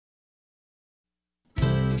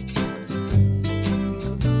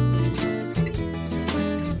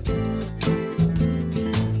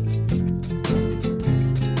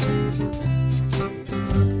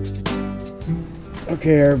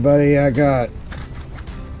Okay, everybody, I got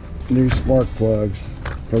new spark plugs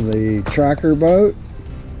for the tracker boat,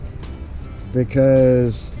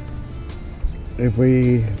 because if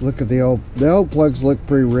we look at the old plugs look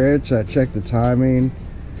pretty rich. I checked the timing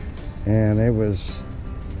and it was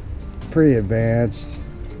pretty advanced,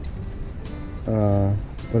 but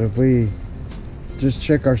if we just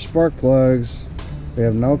check our spark plugs, we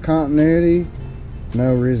have no continuity,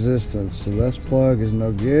 no resistance. So this plug is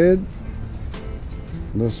no good.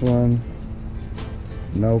 This one,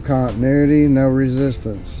 no continuity, no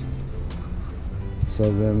resistance.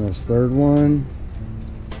 So then this third one,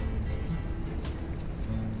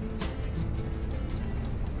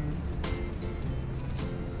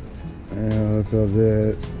 and if I'll do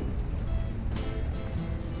it,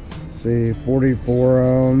 see, 44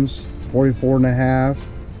 ohms, 44 and a half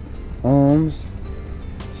ohms.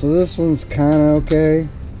 So this one's kind of okay.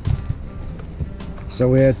 So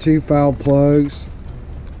we had two foul plugs,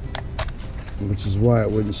 which is why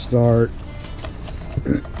it wouldn't start.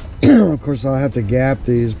 Of course, I'll have to gap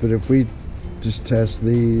these, but if we just test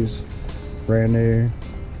these brand new,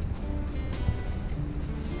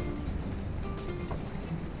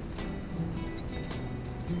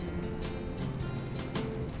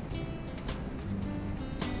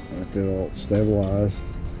 if it'll stabilize.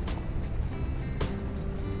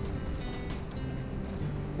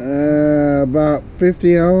 About 50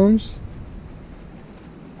 ohms.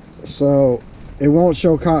 So it won't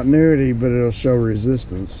show continuity, but it'll show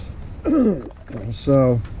resistance.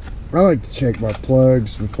 So I like to check my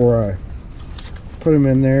plugs before I put them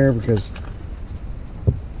in there, because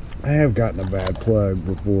I have gotten a bad plug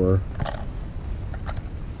before,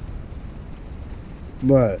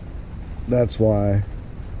 but that's why.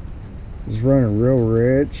 It's running real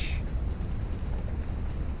rich.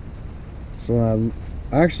 So when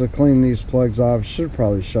I actually cleaned these plugs off, should have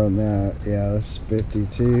probably shown that. Yeah, that's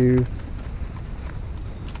 52.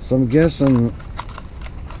 So I'm guessing,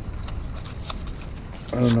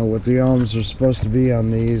 I don't know what the ohms are supposed to be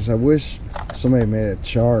on these. I wish somebody made a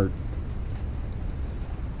chart,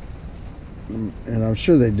 and I'm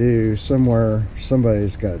sure they do somewhere.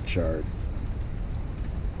 Somebody's got a chart.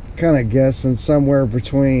 Kind of guessing somewhere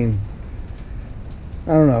between,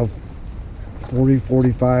 I don't know, 40,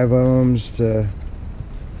 45 ohms to,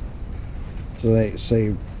 so they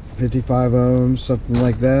say 55 ohms, something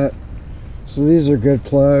like that. So these are good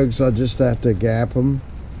plugs. I'll just have to gap them.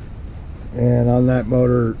 And on that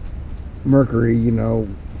motor, Mercury, you know,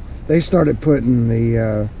 they started putting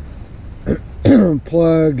the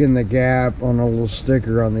plug and the gap on a little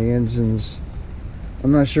sticker on the engines.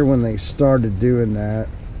 I'm not sure when they started doing that.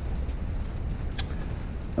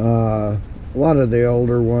 A lot of the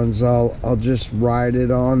older ones, I'll just write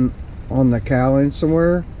it on the cowling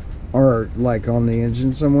somewhere, or like on the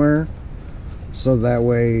engine somewhere, so that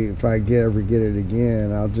way if I ever get it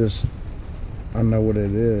again, I know what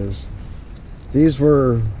it is. These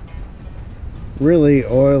were really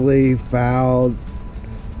oily, fouled,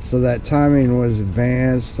 so that timing was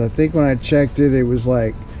advanced. I think when I checked it, it was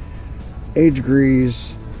like 8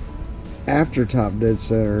 degrees after top dead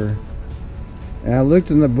center, and I looked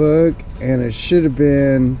in the book and it should have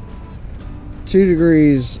been 2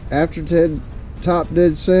 degrees after top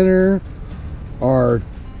dead center, or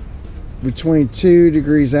between 2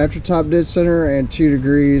 degrees after top dead center and 2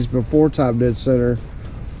 degrees before top dead center.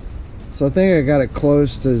 So I think I got it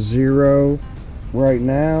close to 0 right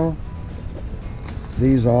now.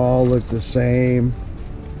 These all look the same.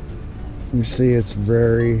 You see it's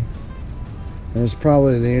and it's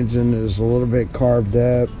probably the engine is a little bit carved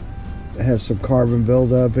up. It has some carbon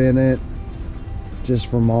buildup in it, just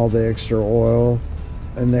from all the extra oil.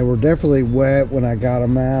 And they were definitely wet when I got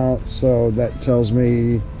them out, so that tells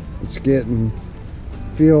me it's getting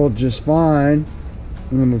fueled just fine.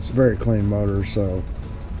 And it's a very clean motor, so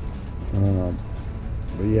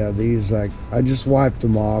but yeah, these I just wiped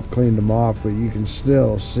them off, cleaned them off, but you can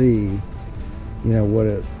still see, you know, what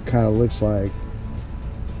it kind of looks like.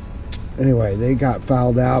 Anyway, they got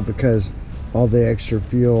fouled out because all the extra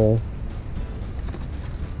fuel,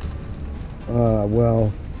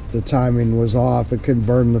 well, the timing was off. It couldn't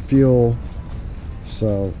burn the fuel,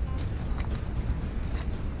 so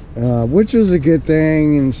which was a good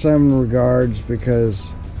thing in some regards,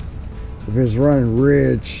 because if it's running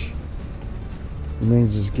rich, it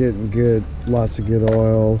means it's getting good, lots of good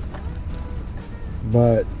oil.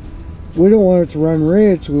 But we don't want it to run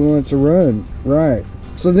rich, we want it to run right.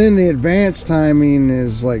 So then the advanced timing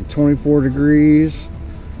is like 24 degrees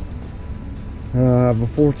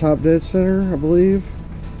before top dead center, I believe.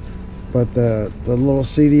 But the little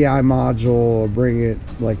CDI module will bring it,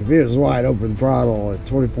 like if it was wide open throttle at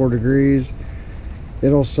 24 degrees,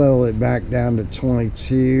 it'll settle it back down to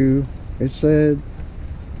 22, it said.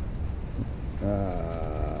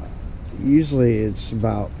 Usually it's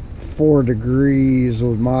about 4 degrees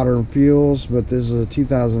with modern fuels, but this is a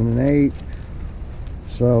 2008,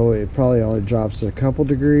 so it probably only drops a couple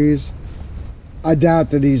degrees. I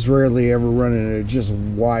doubt that he's rarely ever running it just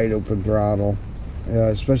wide open throttle,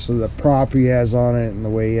 especially the prop he has on it and the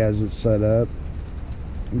way he has it set up.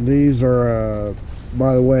 These are,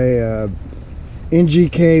 by the way,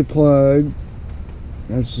 NGK plug.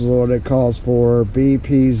 That's what it calls for,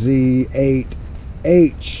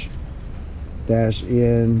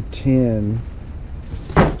 BPZ8H-N10.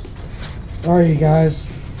 Alright, you guys,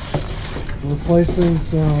 replacing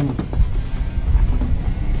some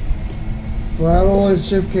throttle and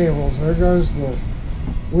shift cables. There goes the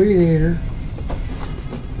weed eater.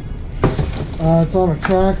 It's on a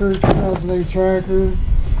tracker, 2008 tracker.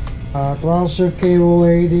 Throttle shift cable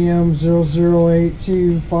ADM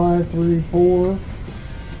 0082534.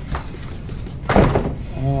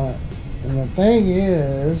 And the thing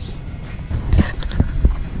is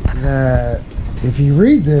that if you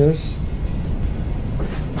read this,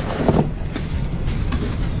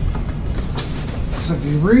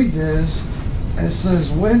 it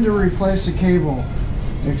says when to replace a cable: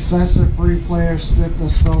 excessive free play or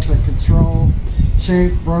stiffness felt at control,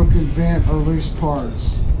 chafed, broken, bent, or loose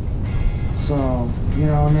parts. So, you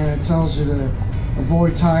know, and then it tells you to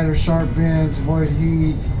avoid tight or sharp bends, avoid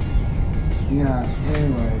heat. Yeah,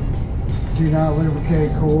 anyway, do not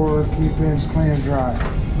lubricate core, keep ends clean and dry.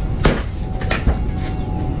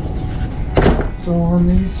 So on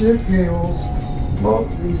these shift cables,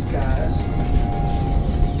 both of these guys,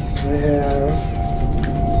 they have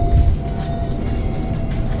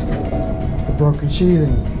a broken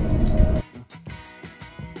sheathing.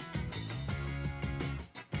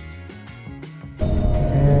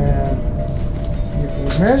 And if you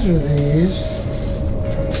measure these,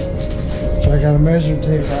 so I got a measuring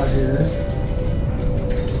tape out here,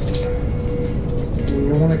 and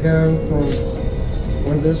you want to go from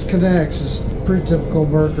where this connects. Is pretty typical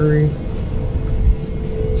Mercury.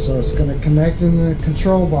 So it's going to connect in the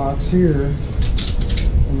control box here,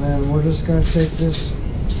 and then we're just going to take this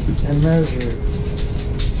and measure it.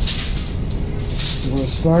 We're going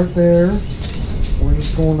to start there. We're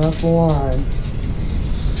just going up the line.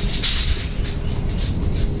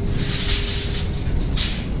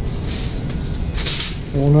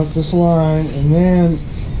 Going up this line, and then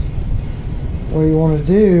what you want to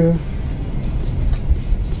do,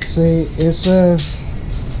 see, it says,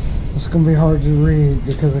 it's going to be hard to read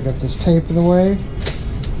because I got this tape in the way.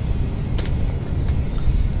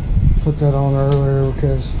 Put that on earlier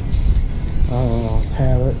because I don't know,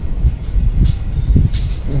 have it.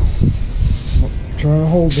 I'm trying to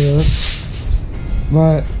hold this.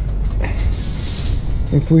 But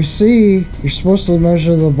if we see, you're supposed to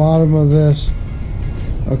measure the bottom of this.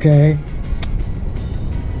 Okay.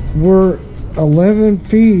 We're 11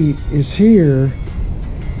 feet is here,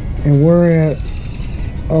 and we're at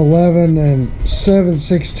 11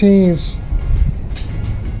 7/16.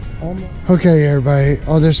 Okay, everybody,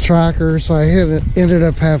 on this tracker, so I ended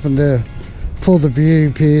up having to pull the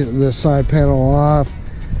beauty piece, the side panel off,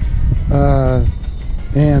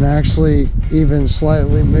 and actually even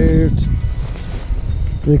slightly moved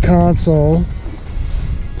the console.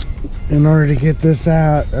 In order to get this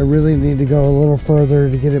out, I really need to go a little further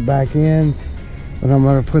to get it back in, but I'm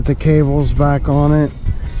going to put the cables back on it,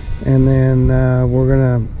 and then we're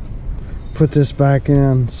gonna put this back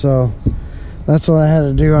in. So that's what I had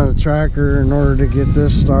to do on the tracker in order to get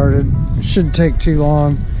this started. It shouldn't take too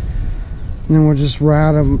long, and then we'll just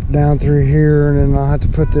route them down through here, and then I'll have to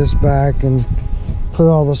put this back and put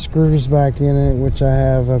all the screws back in it, which I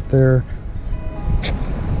have up there.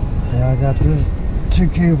 Yeah, I got this 2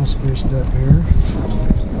 cables spaced up here.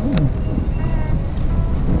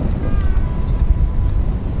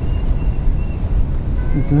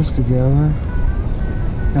 Get this together.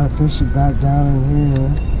 Gotta fish it back down in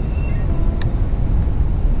here.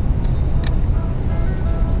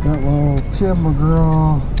 Got my little Tim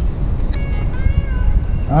McGraw.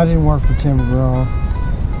 I didn't work for Tim McGraw.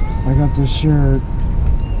 I got this shirt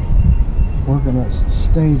working a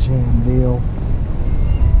stagehand deal.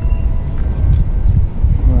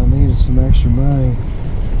 I needed some extra money.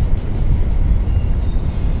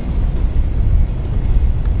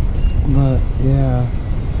 But yeah,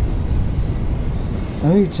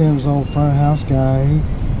 I knew Tim's old front house guy.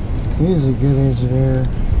 He's a good engineer.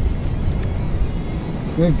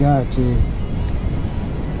 Good guy too.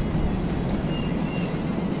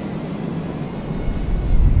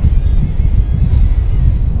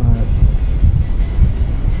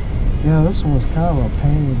 But Yeah, this one was kind of a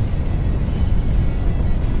pain.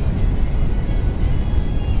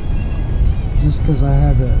 Just because I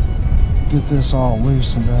had to get this all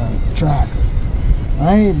loosened up. Tracker.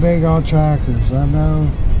 I ain't big on trackers. I know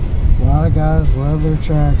a lot of guys love their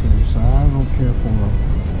trackers. I don't care for them.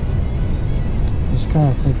 Just kind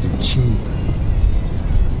of think they're cheap.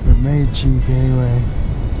 They're made cheap anyway.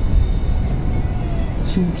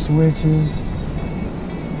 Cheap switches.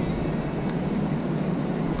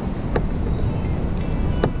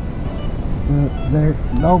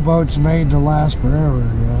 No boat's made to last forever,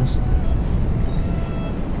 I guess.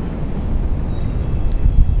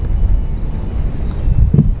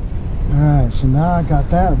 Alright, so now I got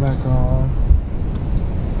that back on.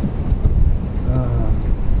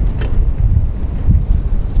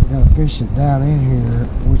 I gotta fish it down in here,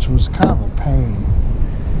 which was kind of a pain.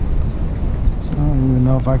 So I don't even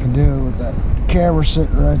know if I can do it with that camera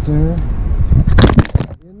sitting right there.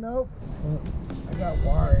 Nope. I got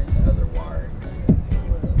wiring, other wiring.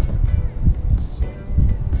 Let's see.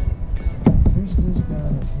 Fish this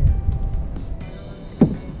down in here.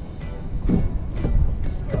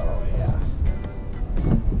 Oh yeah.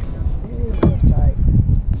 It's tight.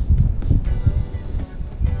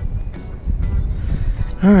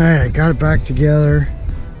 Alright, I got it back together.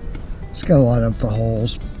 Just gotta line up the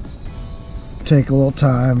holes. Take a little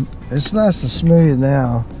time. It's nice and smooth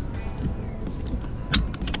now.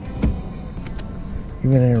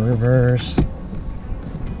 Even in reverse,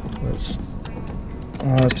 which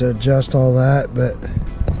I'll have to adjust all that. But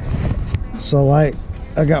so like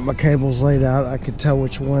I got my cables laid out, I could tell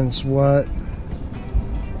which one's what.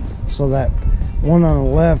 So that one on the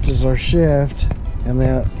left is our shift and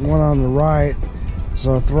the one on the right is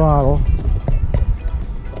our throttle.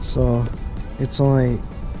 So it's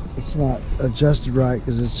not adjusted right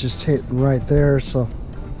because it's just hitting right there. So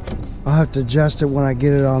I'll have to adjust it when I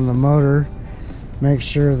get it on the motor. Make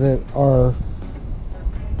sure that our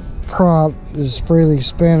prop is freely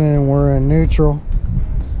spinning and we're in neutral.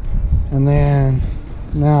 And then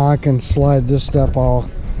now I can slide this stuff all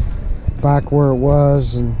back where it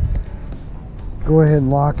was and go ahead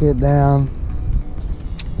and lock it down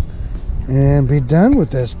and be done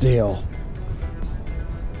with this deal.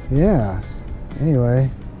 Yeah.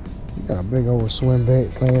 Anyway, you got a big old swim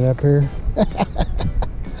bait laying up here.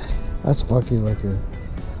 That's funky looking.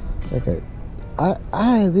 Okay.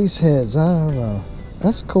 I these heads, I don't know.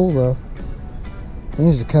 That's cool though. I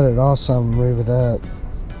need to cut it off some and move it up.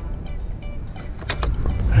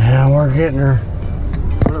 Yeah, we're getting her.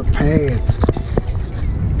 What a pain.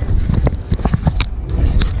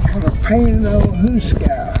 What a pain in the old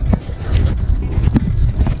hoosegow.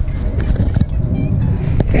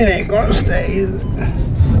 It ain't gonna stay, is it?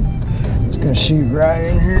 It's gonna shoot right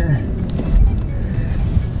in here.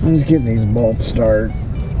 I'm just getting these bolts started.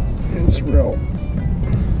 It's real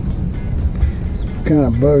kind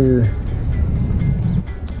of bugger.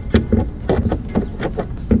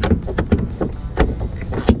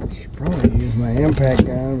 Should probably use my impact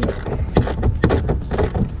gun, but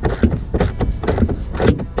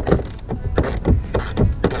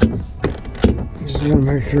just want to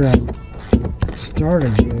make sure I'm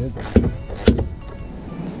started good.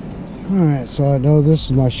 Alright, so I know this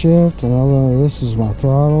is my shift and I know this is my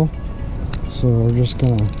throttle. So we're just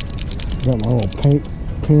gonna got my little paint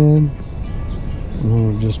pin and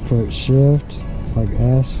we'll just put shift like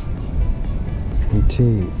S and T,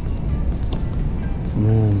 and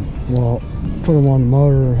then we'll put them on the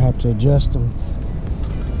motor and have to adjust them.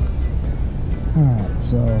 Alright,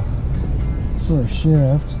 so this is our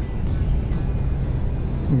shift.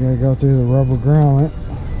 We gotta go through the rubber grommet.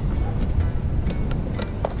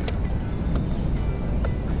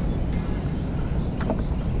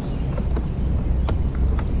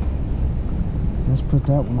 Let's put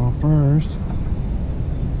that one on first.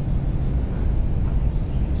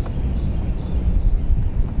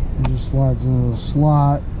 It just slides into the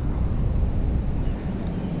slot.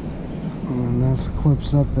 And that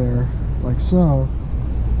clips up there like so.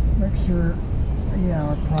 Make sure, yeah,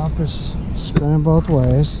 our prop is spinning both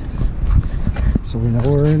ways. So we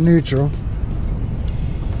know we're in neutral.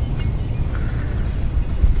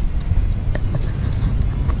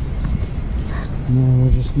 And then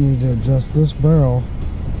we just need to adjust this barrel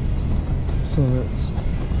so that it's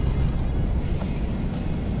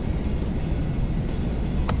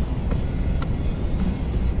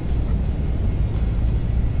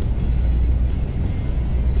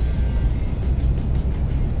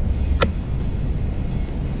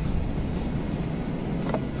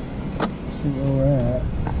see where we're at.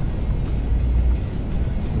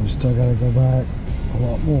 We still got to go back a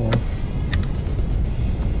lot more.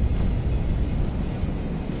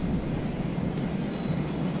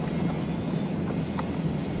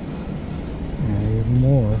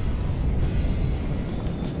 more.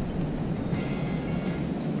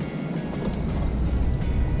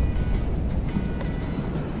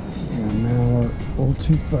 And now we're a little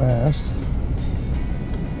too fast.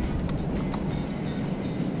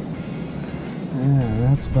 Yeah,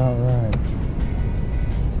 that's about right.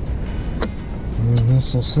 And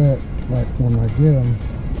this will set, like when I get them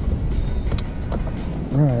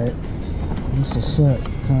right, this will set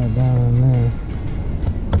kind of down in there.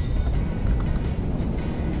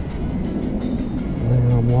 And then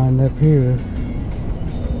I'll wind up here.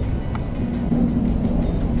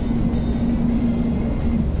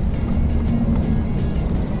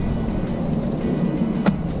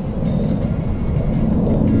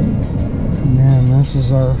 And then this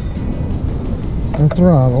is our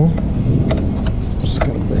throttle. Just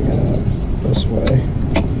gonna bring it up this way.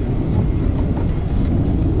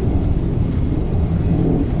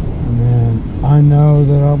 And then I know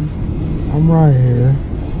that I'm right here.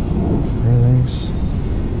 Everything's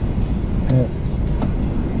at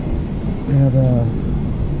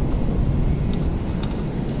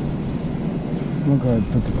I'm gonna go ahead and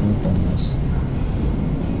put the clip on this.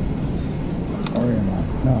 Or am I?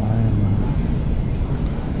 No, I am not.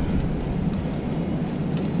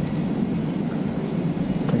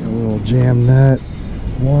 Take a little jam nut,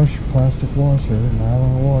 plastic washer,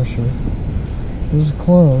 nylon washer. This is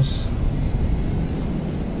close.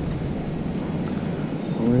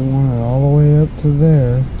 We want it all the way up to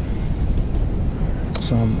there.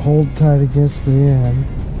 So I'm holding tight against the end.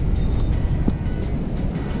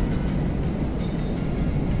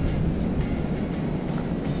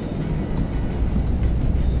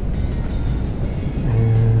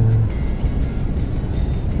 And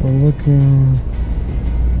we're looking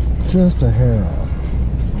just a hair off.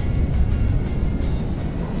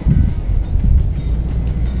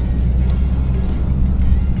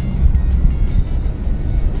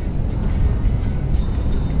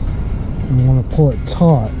 We want to pull it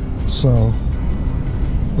taut, so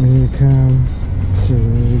we need to come, see, we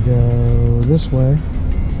need to go this way.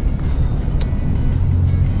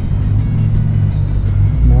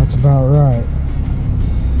 And that's about right.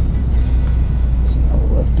 So I'll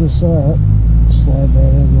lift this up, slide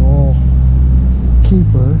that in the little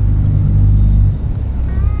keeper.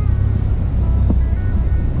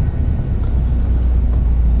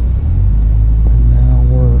 And now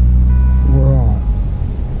we're on.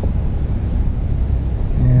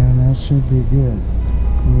 And that should be good.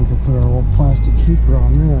 And we can put our little plastic keeper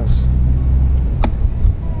on this.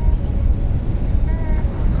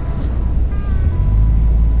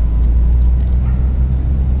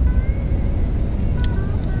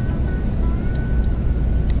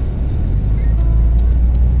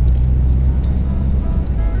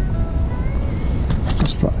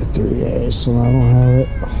 It's probably 3/8, so I don't have it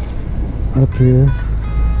up here.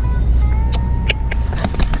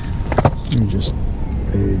 Let me just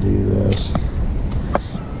maybe do this.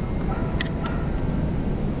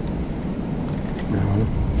 No.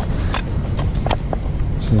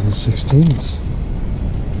 7/16.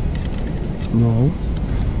 No.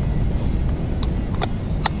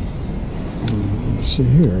 Let's see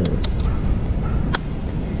here.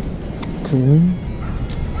 10.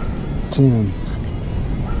 10.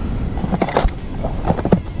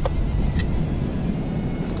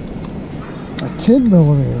 A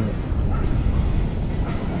 10mm.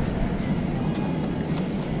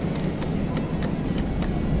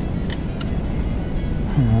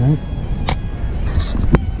 Alright.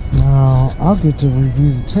 Now I'll get to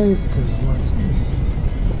review the tape because it's like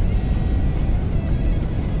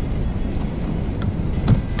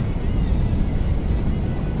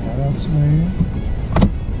yeah, that's smooth.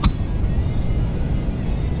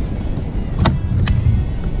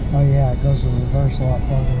 Oh yeah, it goes in reverse a lot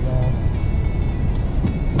farther down.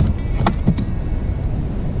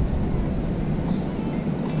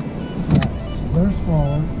 Alright, so there's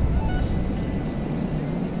forward.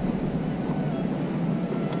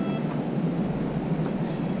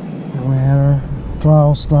 And we had our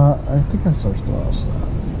throttle stop. I think that's our throttle stop.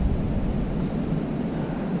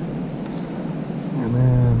 And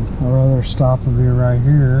then our other stop would be right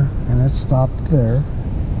here, and it stopped there.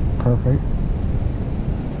 Perfect.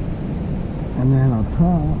 And then our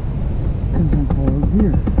top is in forward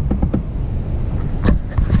here.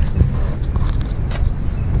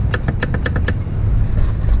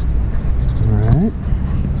 Alright.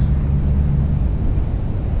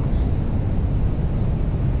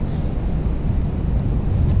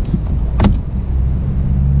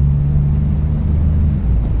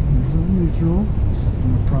 Here's our neutral,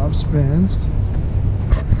 and the prop spins.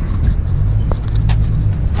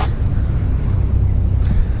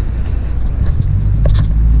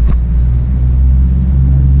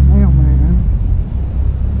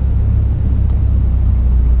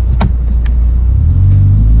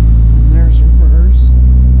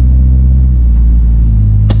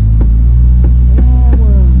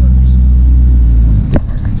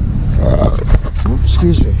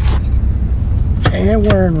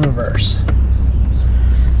 and we're in reverse.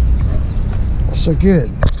 So good.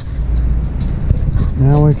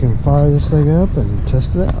 Now we can fire this thing up and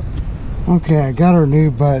test it out. Okay, I got our new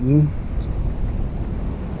button.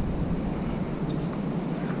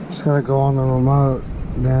 Just gotta go on the remote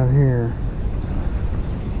down here.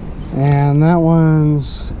 And that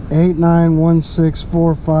one's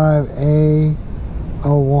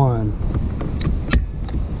 891645A01.